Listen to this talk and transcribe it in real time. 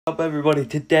What's up, everybody?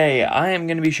 Today I am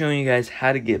going to be showing you guys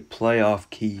how to get playoff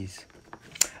keys.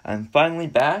 I'm finally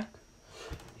back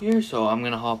here, so I'm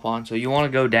going to hop on. So you want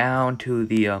to go down to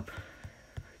the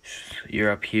you're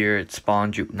up here, it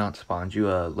spawns you, not spawns you,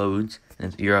 loads,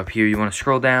 and you're up here. You want to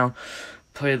scroll down,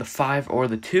 play the 5 or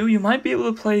the 2. You might be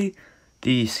able to play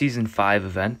the season 5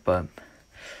 event, but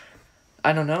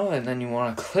I don't know. And then you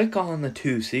want to click on the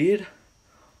 2 seed,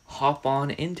 hop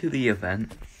on into the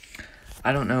event.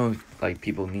 I don't know if, like,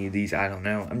 people need these. I don't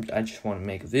know. I just want to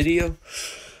make a video.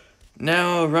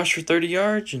 Now, rush for 30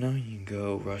 yards. You know, you can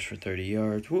go rush for 30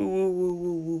 yards. Woo, woo, woo,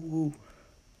 woo, woo, woo.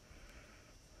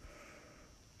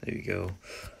 There you go.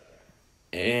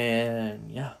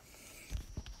 And, yeah.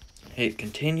 Hit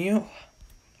continue.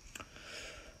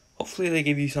 Hopefully they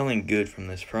give you something good from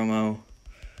this promo.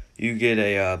 You get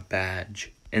a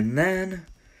badge. And then,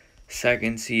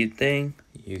 second seed thing,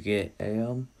 you get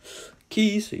a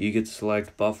key, so you get to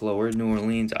select Buffalo or New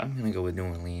Orleans. I'm gonna go with New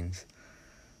Orleans,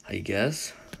 I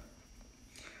guess.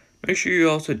 Make sure you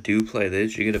also do play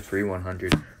this. You get a free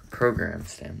 100 program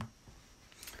stem,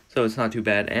 so it's not too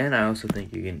bad. And I also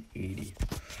think you get 80.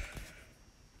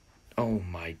 Oh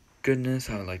my goodness,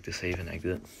 I would like to save and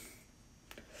exit.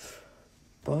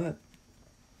 But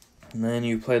and then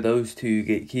you play those two, you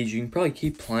get keys. You can probably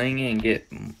keep playing it and get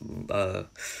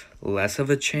less of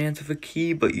a chance of a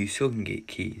key, but you still can get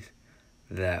keys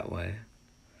that way.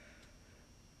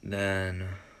 Then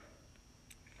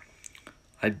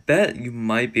I bet you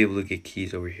might be able to get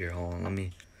keys over here. Hold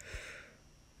on,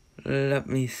 let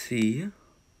me see.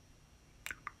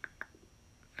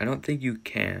 I don't think you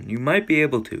can. You might be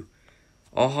able to.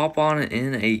 I'll hop on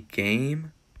in a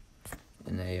game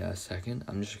in a second.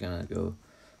 I'm just gonna go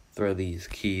throw these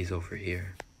keys over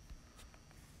here.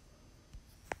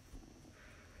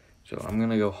 So I'm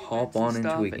gonna go hop on into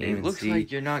a game and it looks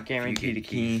like you're not guaranteed a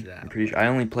key. I'm pretty sure I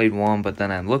only played one, but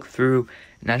then I looked through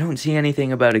and I don't see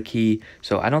anything about a key,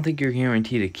 so I don't think you're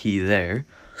guaranteed a key there.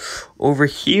 Over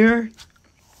here,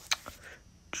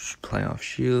 just playoff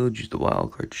shield, use the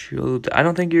wildcard shield. I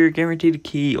don't think you're guaranteed a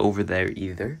key over there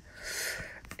either.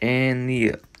 And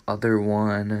the other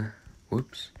one,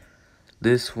 whoops,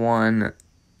 this one.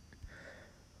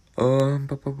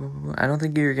 I don't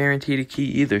think you're guaranteed a key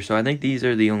either, so I think these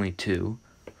are the only two.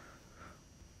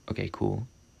 Okay, cool.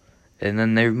 And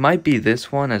then there might be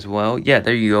this one as well. Yeah,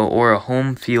 there you go. Or a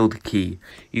home field key.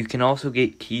 You can also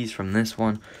get keys from this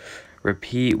one.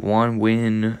 Repeat 1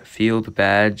 win field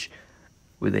badge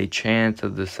with a chance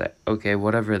of the set. Okay,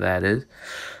 whatever that is.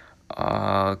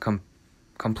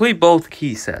 Complete both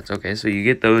key sets. Okay, so you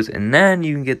get those, and then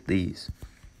you can get these.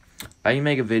 I can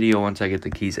make a video once I get the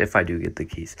keys, if I do get the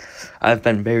keys. I've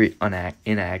been very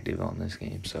inactive on this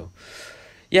game, so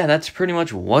yeah, that's pretty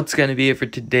much what's going to be it for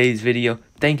today's video.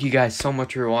 Thank you guys so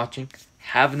much for watching.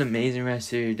 Have an amazing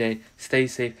rest of your day. Stay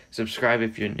safe. Subscribe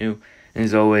if you're new. And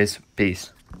as always,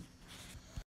 peace.